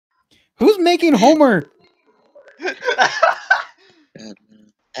Who's making Homer? God, man.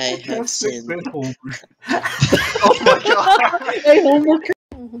 I have sinned. Homer. Oh my god! Hey, Homer.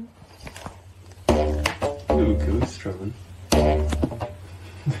 Ooh, Goose Trolling.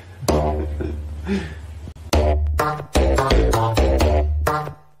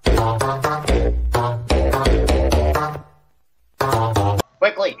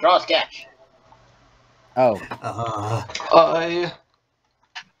 Quickly, draw a sketch. Oh.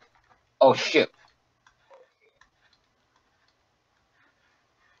 Oh shoot.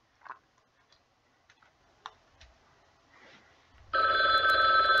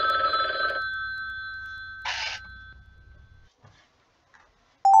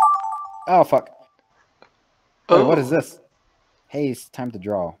 Oh, fuck. Wait, Oh. what is this? Hey, it's time to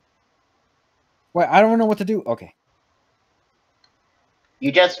draw. Wait, I don't know what to do. Okay.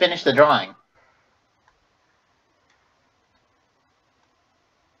 You just finished the drawing.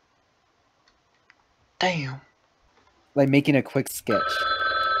 Damn. Like making a quick sketch.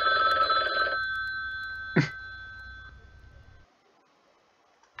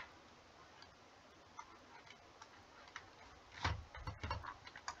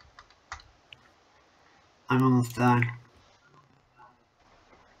 I'm almost done.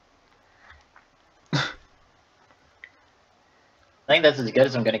 I think that's as good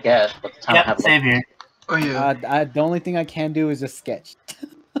as I'm gonna get. But the time I have Yep, same here. Oh yeah. The only thing I can do is just sketch.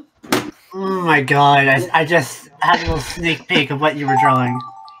 Oh my god, I just had a little sneak peek of what you were drawing.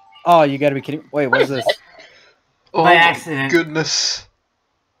 Oh, you gotta be kidding. Wait, what is this? Oh By my accident. goodness.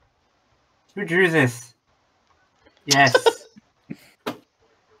 Who drew this? Yes.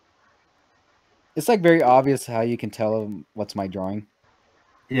 It's like very obvious how you can tell what's my drawing.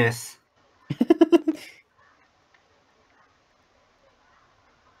 Yes.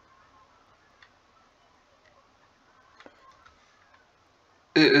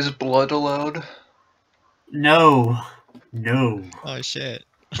 Is blood allowed? No. No. Oh shit.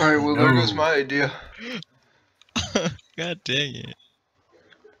 Alright, well there No. goes my idea. God dang it.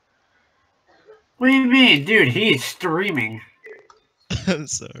 What do you mean? Dude, he's streaming. I'm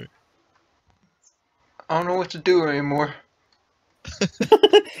sorry. I don't know what to do anymore.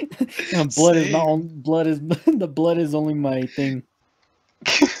 Blood is Same. not blood is the blood is only my thing.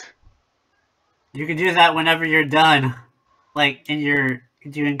 You can do that whenever you're done. Like, in your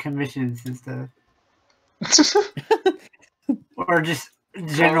doing commissions and stuff. Or just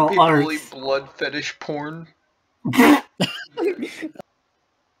general People art. eat blood fetish porn.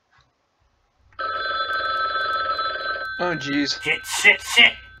 Oh jeez. Shit.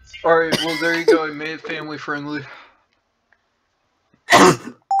 Alright, well there you go, I made it family friendly.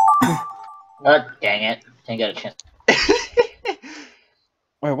 Oh, dang it. Didn't get a chance.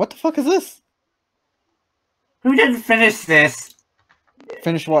 Wait, what the fuck is this? Who didn't finish this?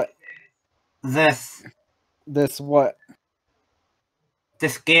 Finish what? This. This what? The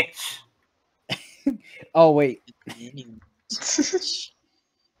sketch. Oh wait. You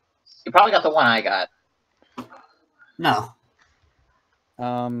probably got the one I got. No.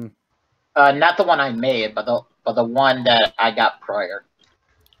 Not the one I made, but the one that I got prior.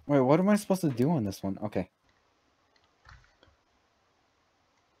 Wait, what am I supposed to do on this one? Okay.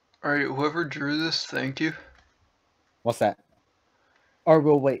 Alright, whoever drew this, thank you. What's that? Or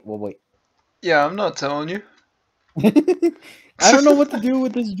we'll wait. Yeah, I'm not telling you. I don't know what to do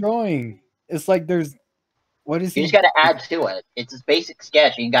with this drawing. It's like there's what is You he? just gotta add to it. It's a basic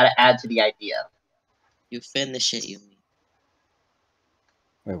sketch, and you gotta add to the idea. You finish it, you mean.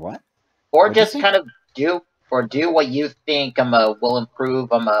 Wait, what? Or What'd you just say? kind of do what you think will improve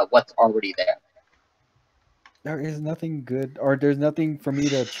what's already there. There is nothing good, or there's nothing for me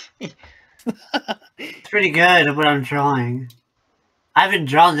to. It's pretty good at what I'm drawing. I haven't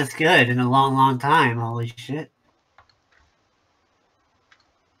drawn this good in a long time. Holy shit.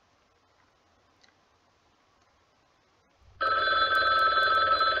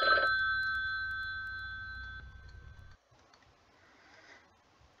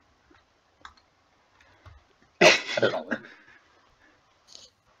 I don't know.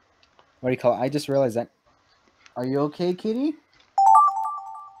 What do you call it? I just realized that. Are you okay, Kitty?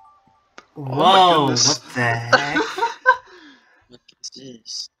 Whoa, goodness. what the heck? What is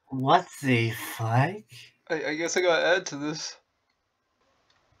this? What the fuck? I guess I gotta add to this.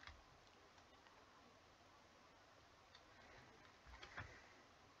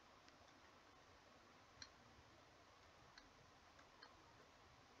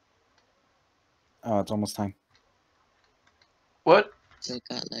 Oh, it's almost time. What? So I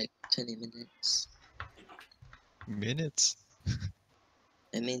got like 20 minutes. Minutes?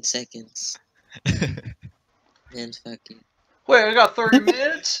 I mean seconds. Man, fuck you. Wait, I got 30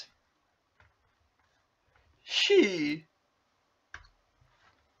 minutes? She.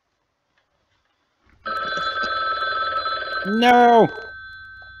 No.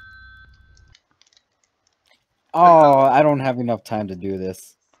 Oh, I don't have enough time to do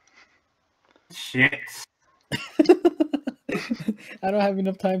this. Shit. I don't have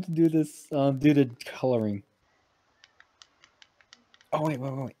enough time to do this due to coloring. Oh wait.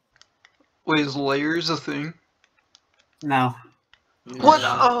 Wait, is layers a thing? No. What?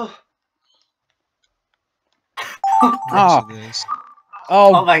 No. Ah. This.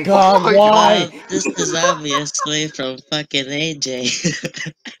 Oh, Oh my God, my why? Well, this is obviously from fucking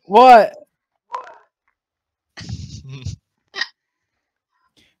AJ. What?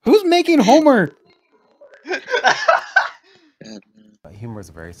 Who's making Homer? God, Humor is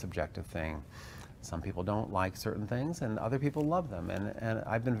a very subjective thing. Some people don't like certain things, and other people love them. And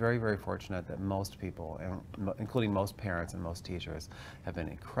I've been very, very fortunate that most people, including most parents and most teachers, have been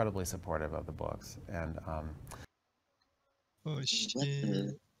incredibly supportive of the books. And Oh what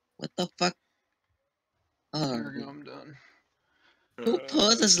shit. the fuck? Oh, There we go, I'm done. who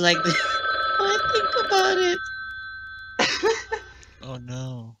poses like this? I think about it. Oh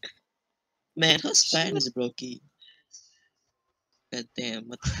no. Man, her spine is broken. God damn,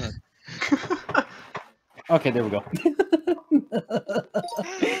 what the fuck? Okay, there we go.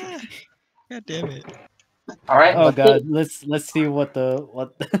 God damn it. All right. Oh let's God, see. let's see what the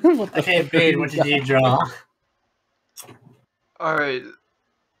what the Okay, fucker Bade, we what did got. you draw? Alright.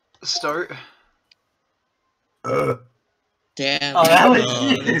 Start. Damn. Oh, that was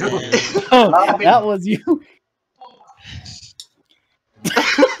Oh, you. damn. Oh, that was you.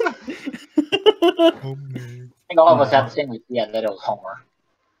 Homer. I think all of us have the same idea that it was Homer.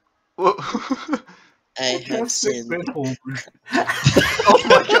 Whoa. I have sinned. Homer. Oh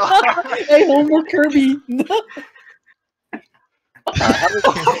my god. Hey, Homer Kirby. No. What the hell is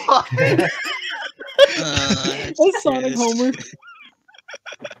That's Sonic Homer.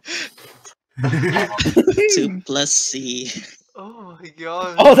 2 plus C. Oh my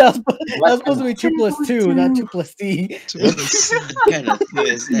god. Oh, that's supposed to be 2 plus 2, not 2 plus C. What C? What kind of two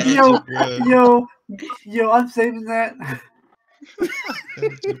is that? Yo, yo, I'm saving that.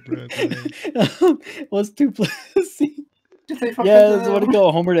 Algebra, boy. What's 2 plus C? Just say fucking Yeah, that's what do you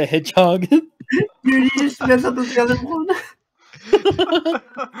call Homer the Hedgehog. Dude, you just messed up the other one.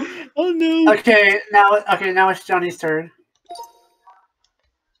 Oh no. Okay, now it's Johnny's turn.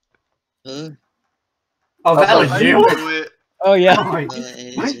 Huh? Oh, that was I you. knew it. Oh yeah. Oh my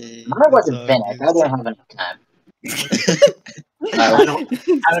AJ. Mine wasn't all finished. good. I didn't have enough time. I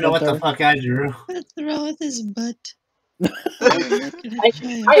don't know what the fuck I drew. What's wrong with his butt?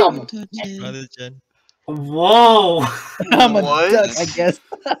 I almost Brother Jen. Whoa. I'm a What? duck, I guess.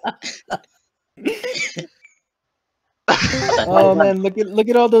 What Oh the man, look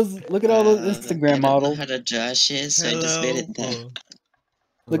at all those Instagram I don't know models. how to draw shit, so I just made it that. Oh,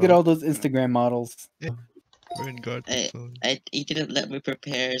 Look at all those Instagram models. we're in GarticPhone. He didn't let me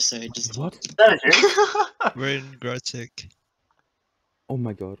prepare, so I just. What? That was you. We're in Gartic. Oh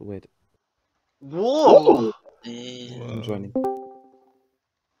my god, wait. Whoa. Damn. I'm joining.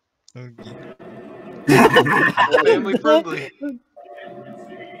 Okay. Family friendly.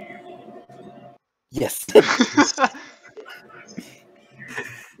 Yes.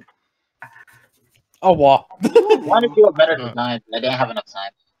 Oh wow. I wanted to do a better design, but I didn't have enough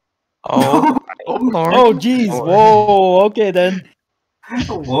time. Oh, Oh jeez. Whoa. Okay then.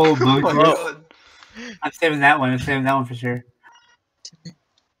 Whoa, Oh my monkey. god. I'm saving that one. I'm saving that one for sure.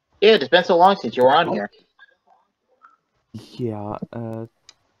 Dude, it's been so long since you were on here. Yeah,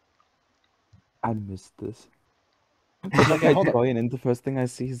 I missed this. But like I join and the first thing I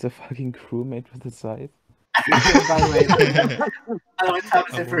see is a fucking crewmate with a scythe. By the way, Tom,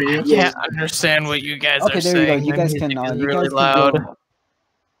 is it for you? I can't understand what you guys Okay, are there you go. saying. You The guys music can is you really guys can loud. go.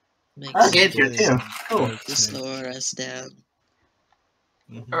 I'll get you too. Cool. Just lower us down.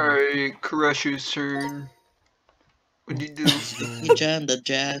 Alright, Koreshu's turn. What'd you do? He jammed the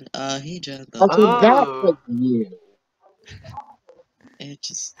jam. He jammed the. Okay, that Oh. was you. It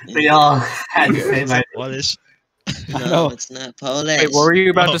just. We all had to say my. Polish. No, it's not Polish. Wait, what were you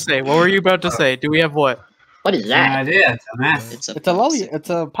about to say? What were you about to say? Do we have what? What is No that? idea. It's a mess. It's a It's a lolly. popsicle. It's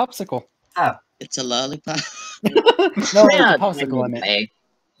a popsicle. It's a lollipop. No, it's a Yeah, popsicle. I meant. anyway.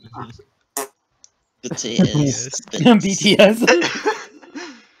 Potatoes. BTS.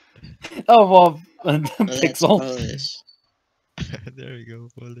 Oh well, Oh, that's Pixel. Polish. There we go,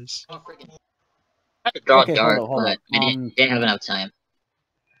 Polish. I had to draw Okay, dark, hold on. but I didn't have enough time.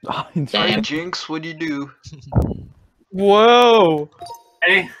 Alright, Damn. Jinx, what'd you do? Whoa!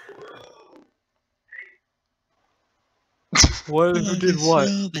 Ready? What? Who did what?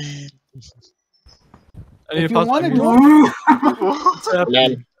 So bad. I need If to you pause want my to music. join. What's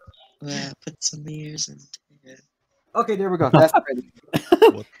happening? Well, put some ears in there. Okay, there we go. That's ready.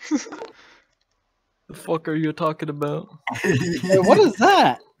 The fuck are you talking about? Hey, what is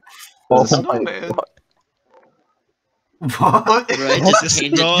that? The Oh my snowman. god. What? Bro, I It's just a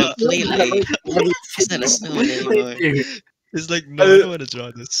changed it straw. completely. It's not a snowman anymore. Dude, It's like, no, I don't want to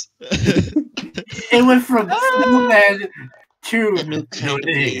draw this. it went from snowman to I know kind of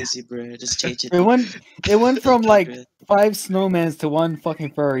nudity. lazy, bro. Just change it. It went from like Bro, 5 snowmans to 1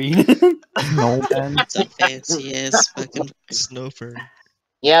 fucking furry. Snowman. some fancy ass fucking. Snow furry.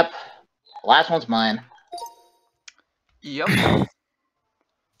 Yep. Last one's mine. Yep.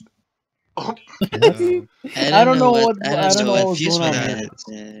 Oh, I don't know what I don't know what was views going on one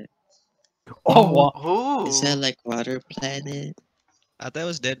here. had. Oh, wow. oh. Is that like water planet? I thought it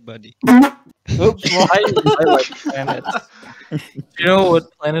was dead body. Oops. I like planets. You know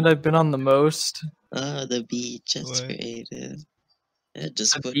what planet I've been on the most? Oh, the beach. That's What? creative. Yeah,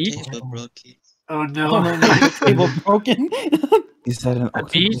 just The put beach? table broken. Oh Oh no. no, no, the table broken. Is that an The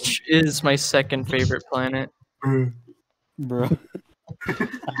octopus? beach is my second favorite planet. Bro.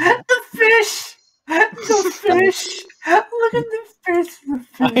 The fish! The fish! Look at the fish! The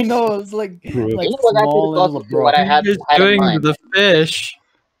fish. I know, it's like Bro. You know what? Actually, small the and closest to bro. what I What had are you in doing to mind. the fish?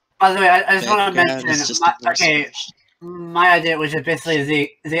 By the way, I just want to Background mention, is just my, a worse okay, fish. my idea was just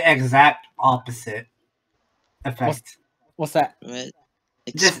basically the exact opposite effect. What's that? What?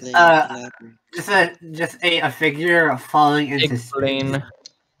 Just, Explain. uh, just a figure falling into space. Explain.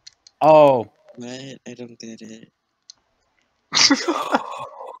 Oh. What? I don't get it.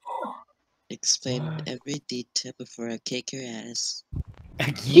 Explain every detail before I kick your ass.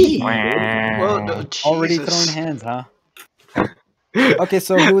 Yee. Well, no, Already Jesus. throwing hands, huh? Okay,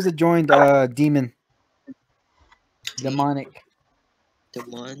 so who was it joined? Demon. Demonic.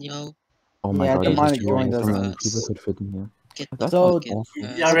 Demonio? Oh my Yeah, god, demonic this is wrong. joined us. So many people could fit in here. Get the That So- sounds fucking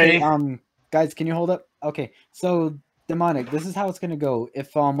awesome. Yeah, Okay, ready? guys, can you hold up? Okay, so demonic, this is how it's gonna go.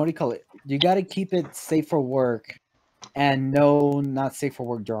 If what do you call it? You gotta keep it safe for work, and no, not safe for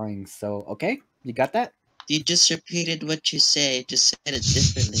work drawings. So okay, you got that? You just repeated what you said, just said it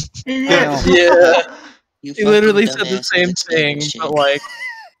differently. I know. Yeah, You he literally fucking said the dumbass same explaining thing, shit. but like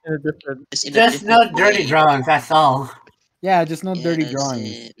in a different. Just in a Just no different dirty way. drawings, that's all. Yeah, just no Yeah, dirty that's drawings.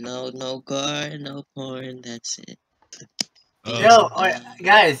 it. No gore, no porn, that's it. Yo,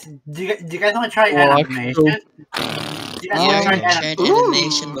 guys, do you guys want to try Well, animation? Do you guys You want to try already animation? tried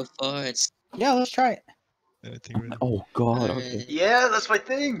animation Ooh. before. It's Yeah, let's try it. I think we're Oh god, okay. alright. Yeah, that's my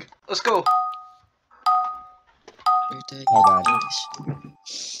thing. Let's go. We're doing Oh, God. animation.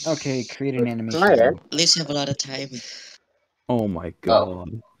 Okay, create an animation. Right, now. At least you have a lot of time. Oh my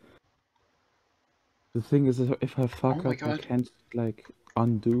god. The thing is, if I fuck Oh my up, I God. can't, like,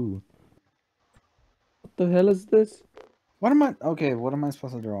 undo. What the hell is this? What am I? Okay, what am I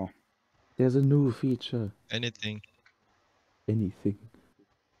supposed to draw? There's a new feature. anything. Anything.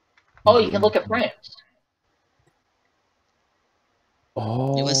 Oh, you can look at frames.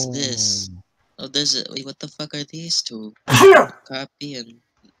 Oh. Hey, what's this? Oh, there's a. Wait, what the fuck are these two? Copy and.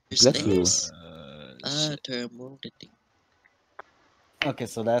 There's Let's do. names. Shit. Termo editing. Okay,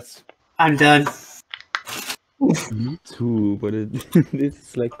 so that's I'm done. Me too, but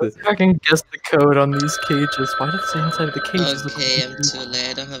it's like the. Let's fucking guess the code on these cages. Why did it say inside of the cages? look Okay, I'm like- too late.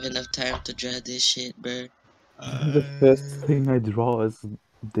 I don't have enough time to draw this shit, bro. The first thing I draw is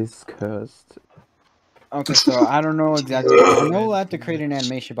this cursed. okay. So I don't know exactly. I know I have to create an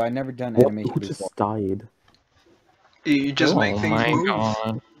animation, but I've never done What? animation Who before. just died? You just make Oh things my move.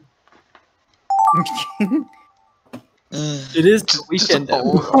 god! Ugh. It is the Just a weekend.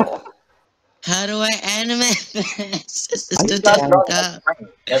 ball. How do I animate this? This is I too Not can't- drawing difficult. the frame.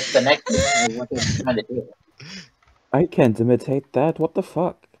 That's the next thing. What they're trying to do. I can't imitate that. What the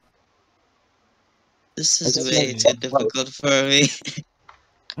fuck? This I is just way like- too difficult for me.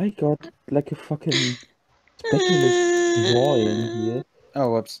 I got like a fucking specialist drawing here,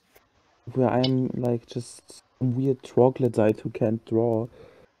 Oh, whoops. where I'm like just some weird troglodyte who can't draw.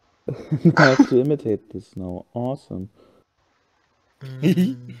 I have to imitate this now. Awesome.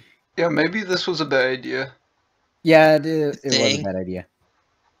 Yeah, maybe this was a bad idea. Yeah, it was a Thing. bad idea.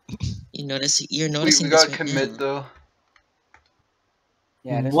 You're We noticing this gotta right commit now. though.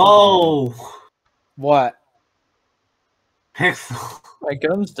 Yeah. This was a bad idea. Whoa! What? Pixel. My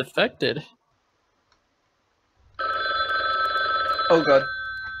gun's defected. Oh god.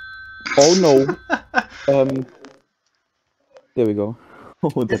 Oh no. There we go. Oh,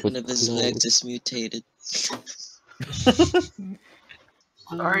 that One was of his close. legs is mutated.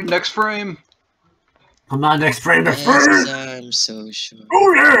 Alright, next frame. I'm not next frame to Yes, frame! I'm so sure.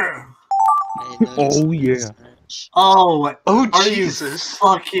 Oh yeah! I noticed Oh, that yeah. search. Oh, Oh are you Jesus!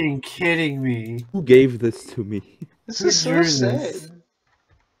 fucking kidding me? Who gave this to me? This Who is so drew sad. this?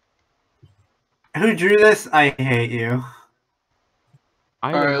 Who drew this? I hate you.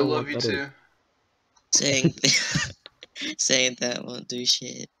 I Alright, don't I know love what you that is. too. Saying that won't do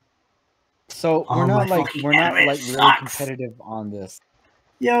shit. So Oh we're my not like fucking we're not anime like really sucks. competitive on this.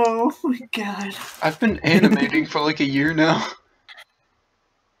 Yo, oh my god. I've been animating for like a year now.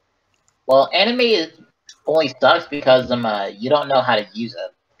 Well, anime is only sucks because you don't know how to use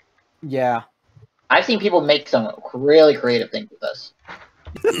it. Yeah. I've seen people make some really creative things with this.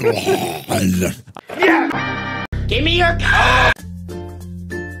 Give me your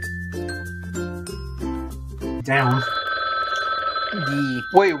Down. The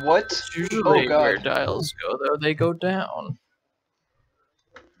Wait, what? That's usually God. where dials go, though. They go down.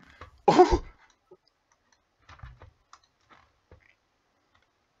 Oh,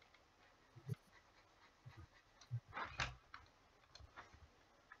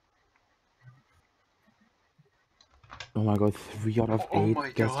 Oh my god, 3 out of 8. Oh my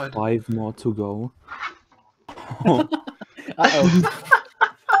Guess God. 5 more to go. uh-oh.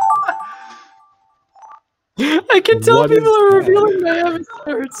 I can tell What people is are that? revealing my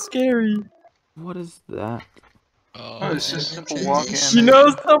avatar. It's scary. What is that? oh, it's just simple transition. walk You animation.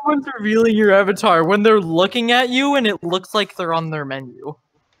 know someone's revealing your avatar when they're looking at you and it looks like they're on their menu.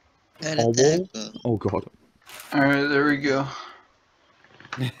 How did that go? Oh god. Alright, there we go.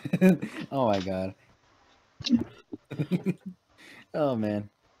 Oh my god. Oh man.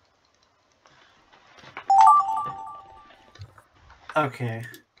 Okay.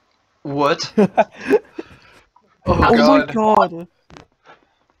 What? Oh Oh, my God. god!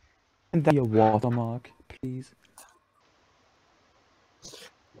 And then your watermark, please.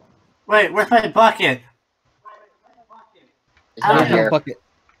 Wait, where's my bucket? It's I not don't There's no here. bucket.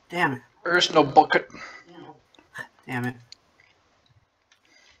 Damn it. There's no bucket. Damn it.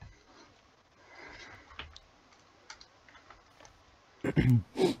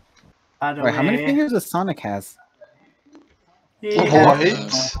 By the Wait, how many way, fingers does Sonic has? he What?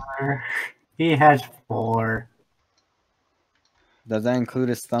 has 4. He has 4. Does that include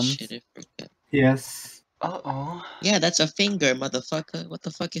his thumbs? Shit, I forgot. Yes. Uh-oh. Yeah, that's a finger, motherfucker. What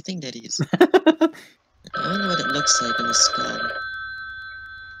the fuck you think that is? I don't know what it looks like on the skull.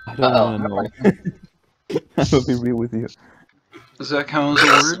 I don't Uh-oh. wanna know. I will be real with you. Does that count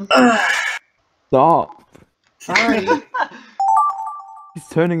as a word? Stop! Sorry. He's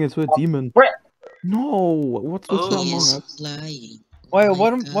turning into a demon. Frick. No! What's with Oh. the He Among is Us? lying. Wait, Oh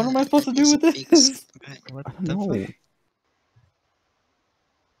what my am I God, supposed to that do is with a big this? surprise. What I don't the know. fuck?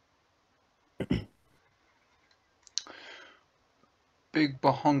 Big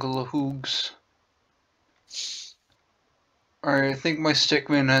bahungala hoogs. Alright, I think my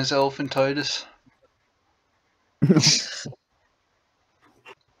stickman has elephantitis.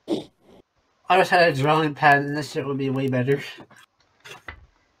 I just had a drawing pad and this shit would be way better.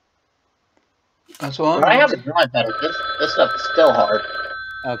 That's what When I I'm have a drawing pad, this stuff is still hard.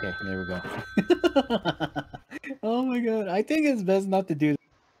 Okay, there we go. Oh my god, I think it's best not to do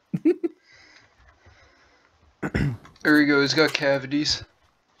There we go, he's got cavities.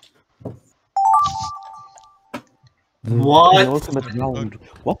 What? The ultimate round.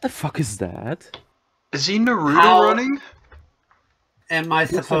 What the fuck is that? Is he Naruto How- running? Am I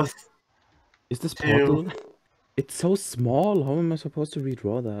Looks like- supposed Is this to- portal? It's so small. How am I supposed to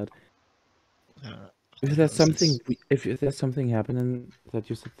redraw that? If there's something, if there's something happening that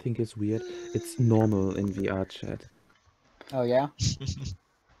you think is weird, it's normal in VR chat. Oh yeah?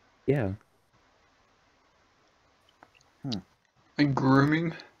 Yeah. Like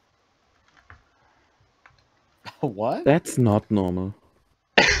grooming? What? That's not normal.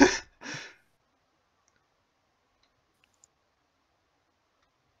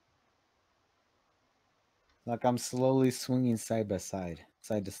 Like I'm slowly swinging side to side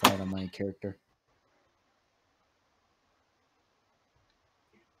on my character.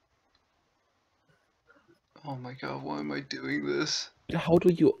 Oh my god, why am I doing this? How do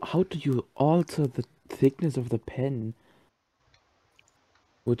you alter the thickness of the pen?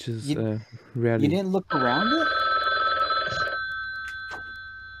 Which is rarely. You didn't look around it?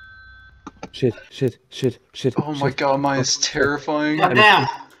 Shit. Oh my god, mine is terrifying. God damn!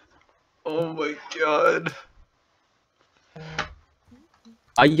 Oh my god.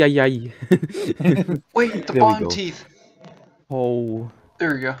 Ay. Wait, the There we bottom go. teeth. Oh.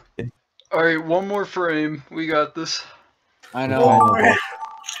 There we go. Alright, one more frame. We got this. I know.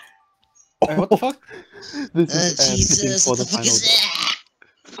 Wait, what the fuck? This is Jesus, for what the the fuck final. is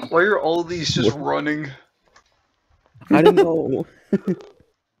that? Why are all these just running? I don't know.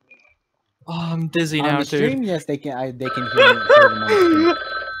 Oh, I'm dizzy On now, the stream, dude. yes, they can. They can hear them on the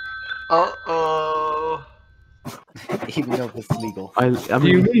Uh-oh. stream, even though it's legal. I'm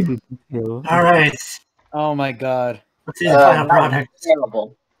You really detailed. All right. Oh my god. Let's see the final that was product.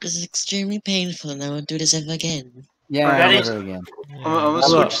 terrible. This is extremely painful, and I won't do this ever again. Yeah, Ready? never again. I'm gonna Yeah.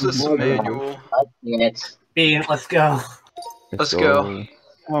 switch this to Look. manual. It's B, let's go. Let's go.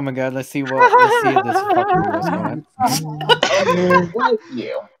 Oh my god, let's see if this fucking what's going on. like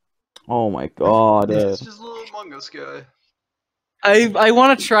you. Oh my god. It's just a little Among Us guy. I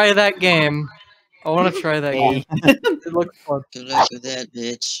want to try that game. I want to try that game. It looks fun. Good luck with that,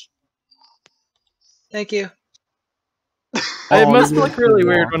 bitch. Thank you. It Oh, must look look at really the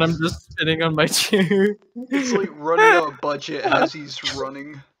weird walk. when I'm just sitting on my chair. It's like running out of budget as he's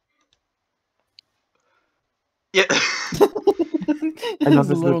running. Yeah. I love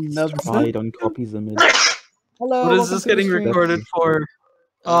This this little little nubs. stride on copies image. Hello. What is welcome this to the getting stream. recorded for?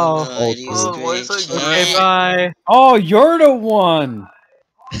 Oh, Oh, no, I okay. do Oh, this why is great that okay, shit. bye. Oh, you're the one.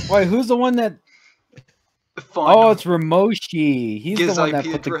 Wait, who's the one that? Find Oh, him. it's Ramoshi. He's Get the his one that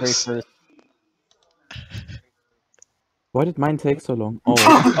IP put the gray address. first. Why did mine take so long? Oh,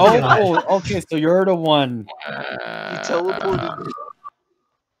 Oh, okay. So you're the one. He teleported.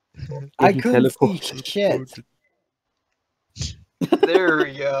 I he couldn't see teleported. shit. There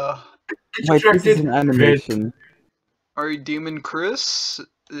we go. wait, this is an animation. Are you Demon Chris?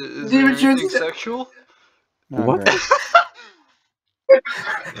 Is Demon there anything Chris- sexual? Oh, What? great.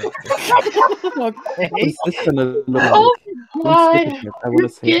 What Okay. is this gonna look like? Oh Don't my skip it yet. I wanna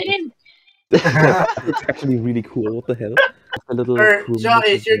say it. game. It's actually really cool. What the hell? It's a little crew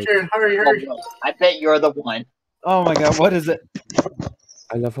Johnny, it's your with- turn. Hurry, hurry. I bet you're the one. Oh my god, what is it?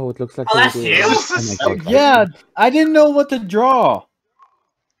 I love how it looks like. Oh, a that's little- you? Oh my god. Yeah, I didn't know what to draw.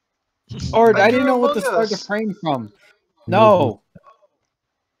 Or I I didn't drew know what to Among start the Us. frame from. No.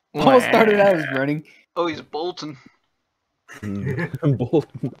 Almost started out as running. Oh, he's Bolton.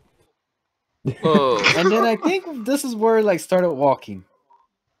 Bolton. Oh. And then I think this is where like started walking.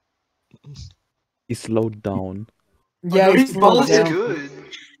 He slowed down. Yeah, no, he he's slowed both That's down. good.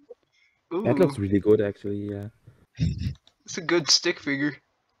 Ooh, That looks really good, actually. Yeah. it's a good stick figure.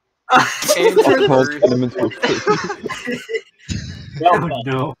 Oh, And Of course, furry. elements were fake.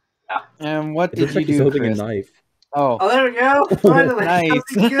 no. And what It did looks you like he's do, holding Chris? a knife. Oh, Oh, there we go. Finally, Nice.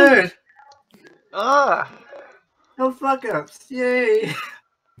 something good. Ah! No fuck ups. Yay.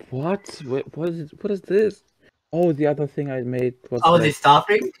 What? What is this? Oh, the other thing I made was. Oh, is like, he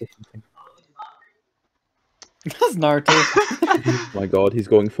stopping? that's Naruto. Oh my god, he's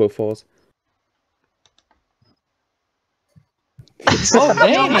going full force. Oh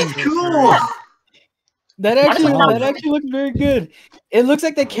dang! That's cool. That actually looks very good. It looks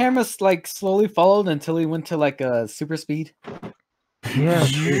like the camera's like slowly followed until he went to like a super speed. Yeah.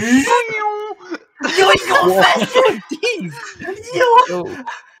 Yo, he's going faster. Jeez. Yo.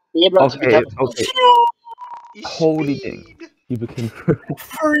 Okay. Okay. Holy dang. He became.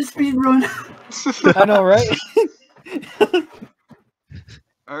 Furry speed run. I know, right?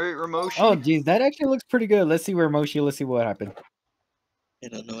 Alright, Ramoshi. Oh, geez, that actually looks pretty good. Let's see where Moshi. Let's see what happened. I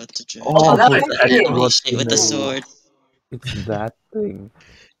don't know what to do. Oh, that it's was actually cute. what's Shit with the in sword. It's that thing.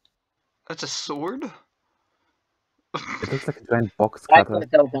 That's a sword? It looks like a giant box I cutter.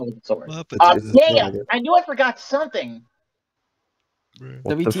 could tell that was a sword. What happened? It's- it's Damn! really I knew I forgot something. Bruh.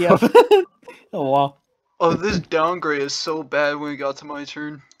 What the WTF? Oh wow. Oh, this downgrade is so bad when it got to my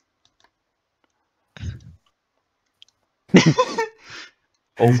turn.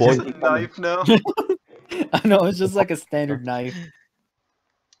 Oh boy. It's a knife now. I know it's just like a standard knife.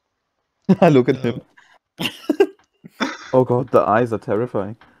 Look at him. Oh god, the eyes are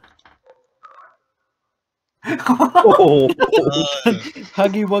terrifying. Oh,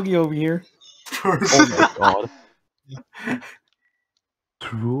 Huggy Wuggy over here. oh my god.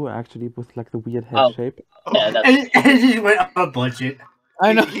 True, actually, with like the weird head Oh. shape. Yeah, that's And it just went on a budget.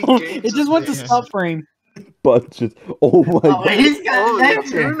 I know. He gains It just went to a- stop frame. Budget. Oh my Oh, god. he's got Oh, that the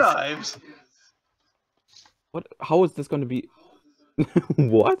two knives. What? How is this gonna be?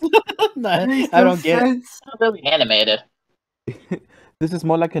 What? I don't get it. not really animated. This is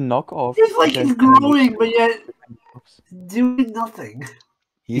more like a knockoff. It's like he's than growing, but yet animation. doing nothing.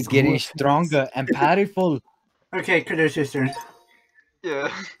 He's getting stronger and powerful. Okay, Kudos, your turn.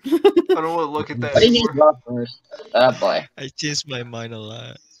 Yeah. I don't want to look at that What do you need anymore. to draw first? Oh boy. I changed my mind a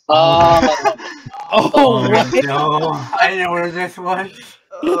lot. Oh, Oh, what? no. I know where this was.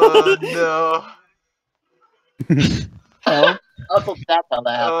 No. Hell? also that's how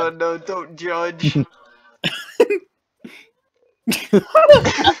that Oh happened. no, don't judge.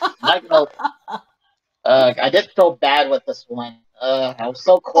 I did so bad with this one. I was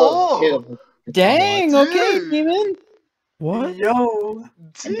so close too. Dang, okay, Dude. Demon. What? Yo.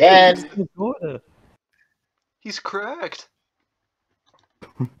 And then So good. He's cracked.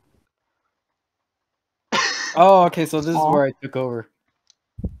 Oh, okay, so this is where I took over.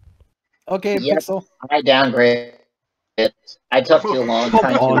 Okay, Yep. Pixel. I downgraded it. I took too long Come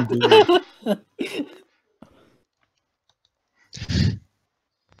trying on, to. dude.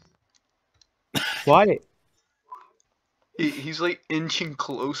 Why? He's like inching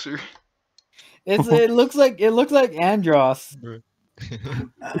closer. It looks like Andros.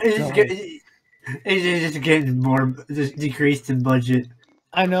 It's just getting more just decreased in budget.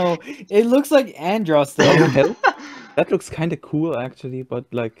 I know. It looks like Andros Oh, though. hell? That looks kind of cool, actually, but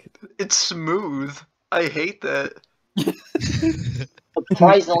like, It's smooth. I hate that.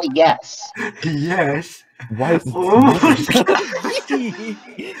 Surprisingly, yes. Yes. why is it Oh.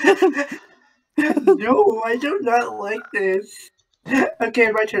 smooth? No, I do not like this.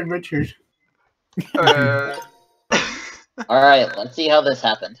 Okay, my turn. Uh, Alright, let's see how this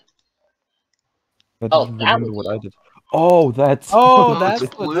happened. I Oh, didn't that remember was what I did. Oh, that's. Oh, Oh, that's it's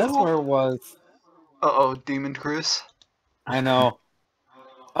that's blue? where it was. uh-oh, Demon Chris. I know.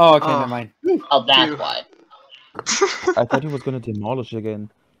 Oh, okay, never mind. Oh, that's Phew. why. I thought he was gonna demolish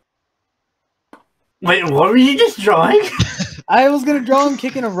again. Wait, what were you just drawing? I was gonna draw him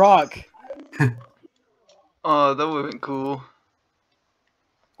kicking a rock. Oh, that would've been cool.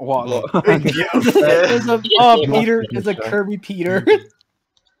 Walk. Yeah. It's a Peter. It's a Kirby Peter.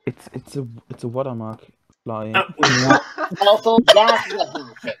 It's a watermark flying. Also, that's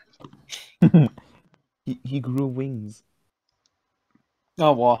what he said. He grew wings.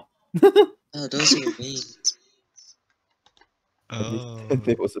 Oh, wow. Oh, those are your wings. At least Oh.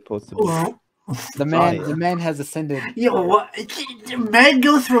 they were supposed to be. The man has ascended. Yo, what? Man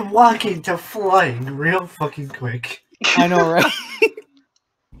goes from walking to flying real fucking quick. I know, right?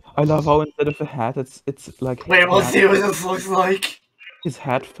 I love how instead of a hat, it's like. Wait, we'll see what this looks like. His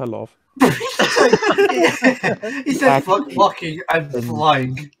hat fell off. He said, "Fuck walking, I'm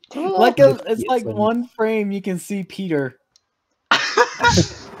flying." It's like one frame you can see Peter.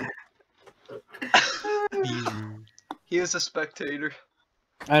 He is a spectator.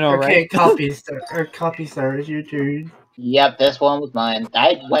 I know, Okay, right? copy star, it's your turn. Yep, this one was mine.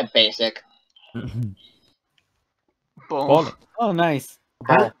 I went basic. Ball. Oh, nice.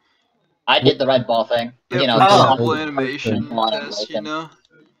 Ball. I did the red ball thing. Yeah, You know, for the simple animation. Yes, you know.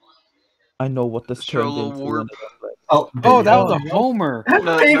 I know what this Show a turned little into. warp. Oh, that was a Homer.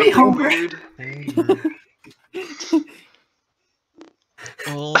 No, Baby no, Homer. weird.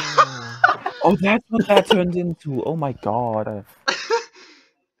 Oh. Oh, that's what that turned into. Oh my god.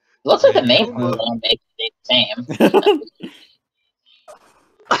 Looks like the main one makes it the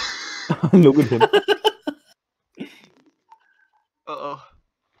same. Look at him. Uh-oh.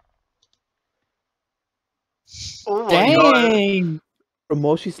 Oh my god. Dang.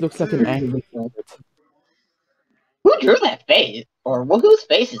 Ramoshi's looks like an angry rabbit. Who drew that face? Or whose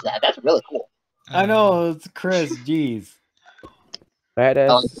face is that? That's really cool. I know, it's Chris. Jeez.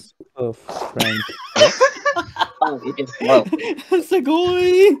 Badass of Frank. Oh, you just broke.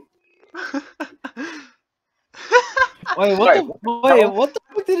 Segoi. Wait, what the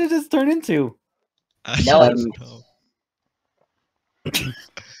fuck did it just turn into? I No, don't know.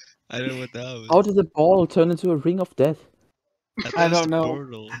 I don't know what that was. How did the ball turn into a ring of death? thought I it was don't the know.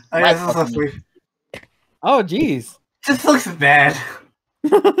 portal. Oh, jeez. This looks bad.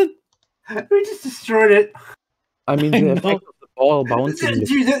 We just destroyed it. I mean, the effect of the ball bouncing.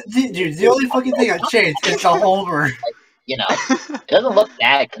 Dude, the only fucking thing I changed is the Homer. You know, it doesn't look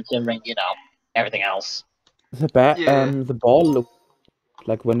bad considering, you know, everything else. The ball looked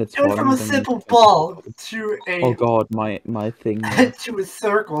like when it's It went from a falling, then simple it's- ball to Oh a god, my thing. to a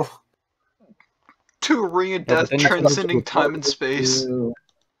circle. To a ring of but death then it's gonna transcending go time and space. To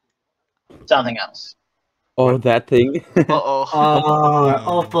something else. Oh, that thing. Uh-oh.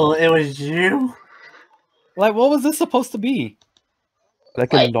 Opal, it was you? Like, what was this supposed to be?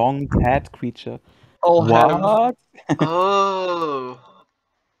 Like a long cat creature. Oh, What? Oh.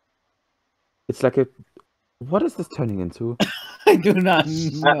 It's like a. What is this turning into? I do not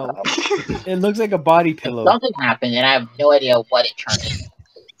know. It looks like a body pillow. Something happened and I have no idea what it turned into.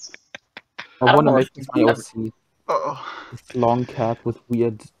 I want to know make if this it's my OC. Uh-oh. This long cat with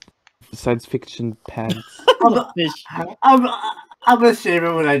weird science fiction pants. I'm ashamed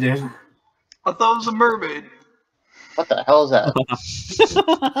of what I did. I thought it was a mermaid. What the hell is that?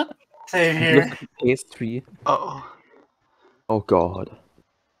 Same It here. looks like a pastry. Uh-oh. Oh god.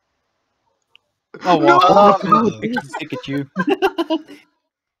 Oh, wow. No! Pikachu.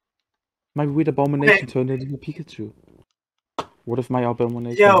 My weird abomination turned into a Pikachu. What if my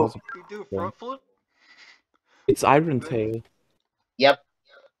abomination Yo. was? You do a front flip? It's Iron Tail. Yep.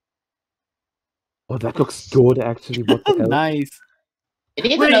 Oh, that looks good, actually. What the hell? Nice. It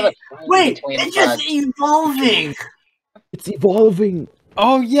needs another Wait, between it's just evolving. It's evolving.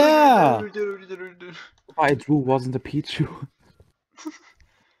 Oh yeah. Why Drew wasn't a Pichu.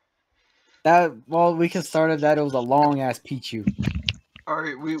 That we can start at that. It was a long ass Pichu.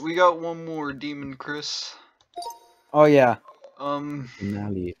 Alright, we got one more, Demon Chris. Oh yeah.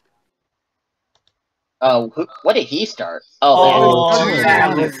 Finale. Oh, what did he start?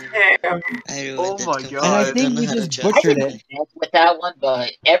 That was him. Oh my god. And I think we just butchered it. With that one,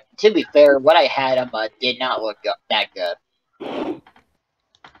 but to be fair, what I had him did not look that good.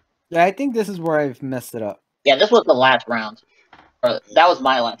 Yeah, I think this is where I've messed it up. Yeah, this was the last round. That was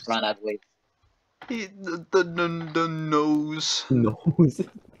my last round, I believe. The nose. Nose.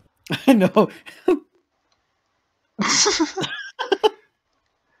 I know.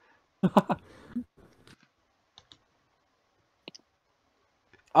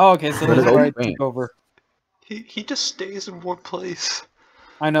 Oh, okay, so this is where I took over. He just stays in one place.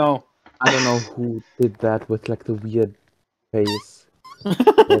 I know. I don't know who did that with like the weird face.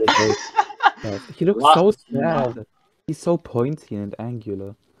 He looks so sad. He's so pointy and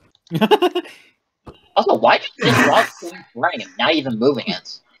angular. Also, why did you just walk running and not even moving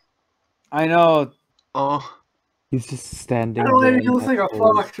it? I know. Oh. He's just standing I don't there. think he looks like a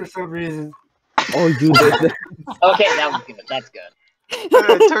fox for some reason. Oh, you did that. Okay, that was good. That's good.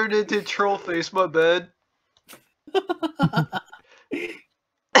 I turned into troll face, my bad.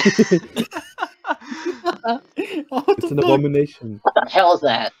 It's an abomination. What the hell is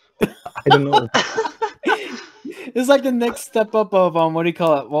that? I don't know. It's like the next step up of what do you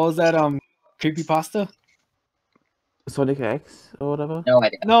call it? What was that creepypasta? Sonic X or whatever? No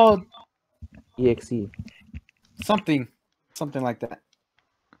idea. No, EXE. something like that.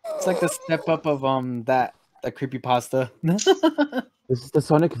 It's like the step up of that creepypasta. This is the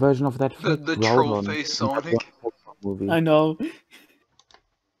Sonic version of that. The troll face Sonic. Movie. I know.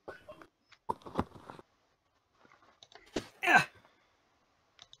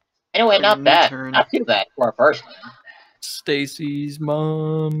 Anyway, not bad. Not too bad for a first one. Stacy's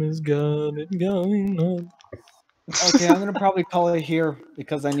mom has got it going on. Okay, I'm gonna probably call it here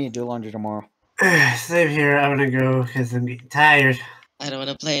because I need to do laundry tomorrow. Same here. I'm gonna go because I'm getting tired. I don't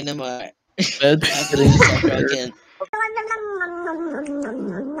want to play anymore. Bed's getting so broken.